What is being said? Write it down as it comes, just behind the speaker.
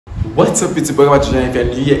What's up, it's welcome back to the channel. If you're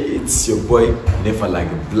new here, it's your boy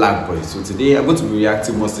Neverlack, Black Boy. So today I'm going to be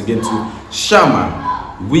reacting once again to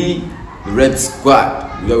Shaman, We the Red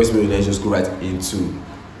Squad. We always say let's just go right into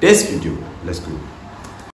this video. Let's go.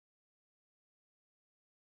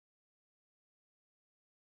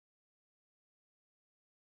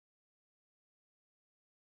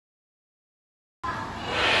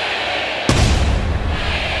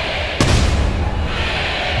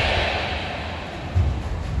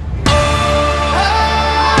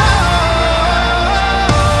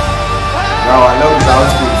 Wow, I love his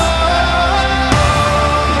outfit.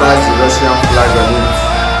 That's the Russian flag on it.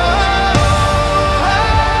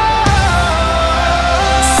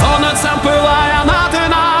 Солнцем пылая над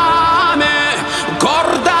нами,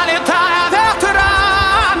 гордо летая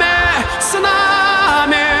ветрами, с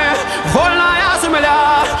нами вольная земля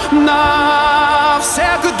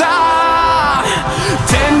навсегда.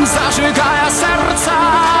 День зажигая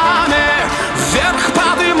сердцами, вверх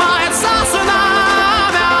поднимается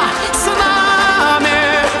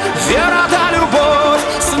вера да любовь,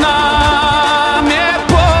 с нами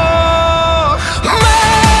Бог. Мы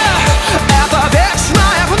 — это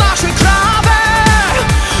вечное в нашей крови,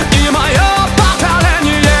 и мое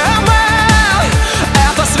поколение мы —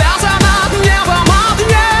 это связано от небом, от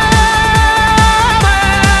небом.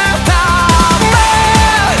 Это мы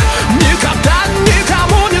никогда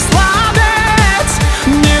никому не сломить,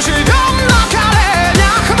 не живем на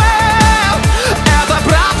коленях мы. Это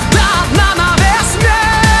правда одна на весь мир.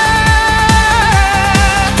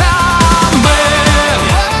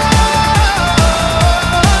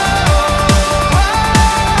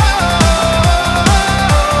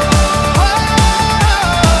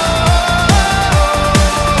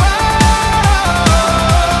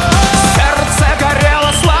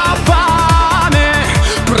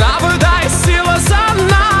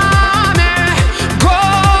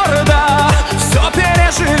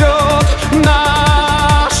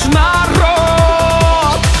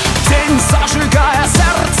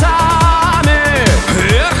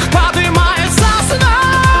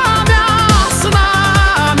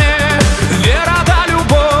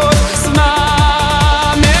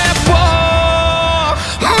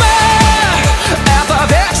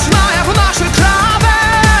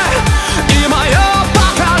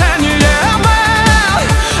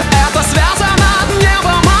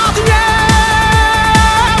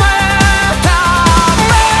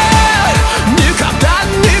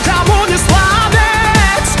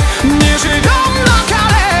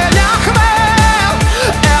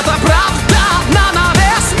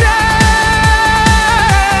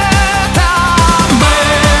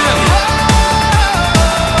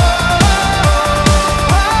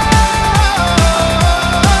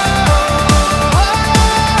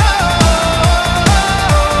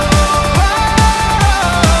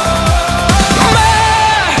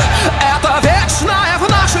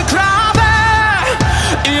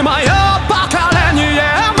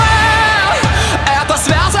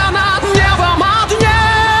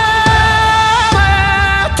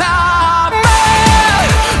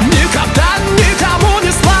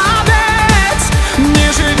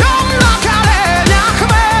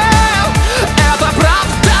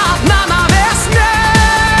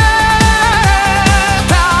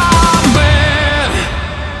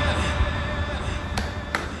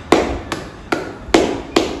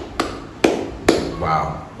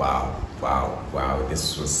 Wow,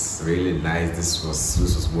 this was really nice. This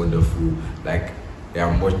was wonderful. Like, there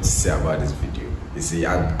are much to say about this video. You see,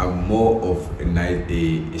 I'm more of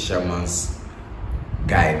a shaman's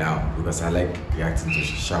guy now, because I like reacting to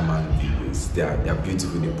shaman videos. They are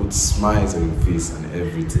beautiful. They put smiles on your face and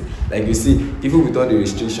everything. Like, you see, even without the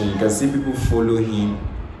restriction, you can see people follow him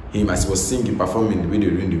as he was singing, performing when they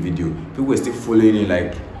were doing the video. People were still following him,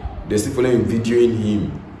 like they're still following him, videoing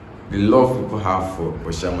him. The love people have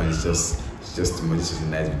for shaman is just too much. This is a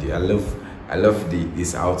nice video. I love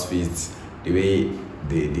this outfit, the way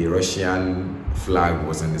the Russian flag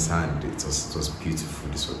was on his hand. It was beautiful.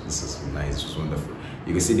 This was nice. It was wonderful.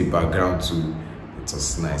 You can see the background too. It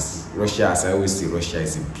was nice. Russia, as I always say, Russia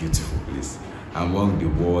is a beautiful place. Among the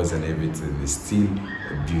walls and everything, it's still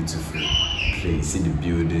a beautiful place. You see the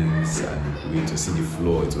buildings and you to see the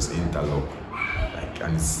floor. It was interlock,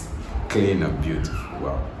 and it's clean and beautiful.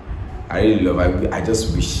 Wow. I really love. I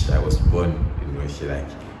just wish I was born in Russia, like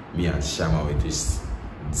me and Shaman were just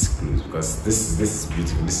close, because this is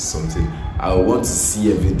beautiful. This is something I want to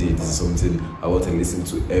see every day. This is something I want to listen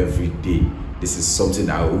to every day. This is something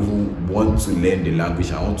I even want to learn the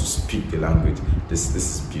language. I want to speak the language. This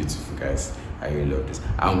is beautiful, guys. I really love this.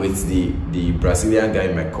 And with the Brazilian guy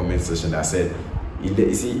in my comment section that said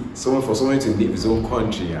You see, for someone to leave his own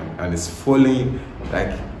country and is following,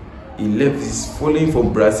 like he's following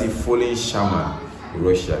from Brazil, following Shaman in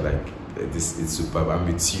Russia. Like this, it's superb. I'm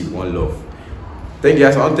with you. One love. Thank you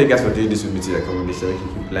guys. I want to thank you guys for doing this with me. Till I come with next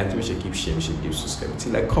time, keep liking, make sure you keep sharing, make sure you keep subscribing.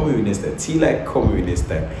 Till I come with next time. Till I come with next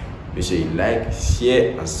time. Make sure you like,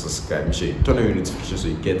 share, and subscribe. Make sure you turn on your notifications so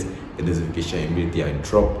you get a notification immediately I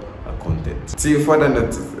drop a content. Till further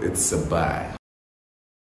notice, it's a bye.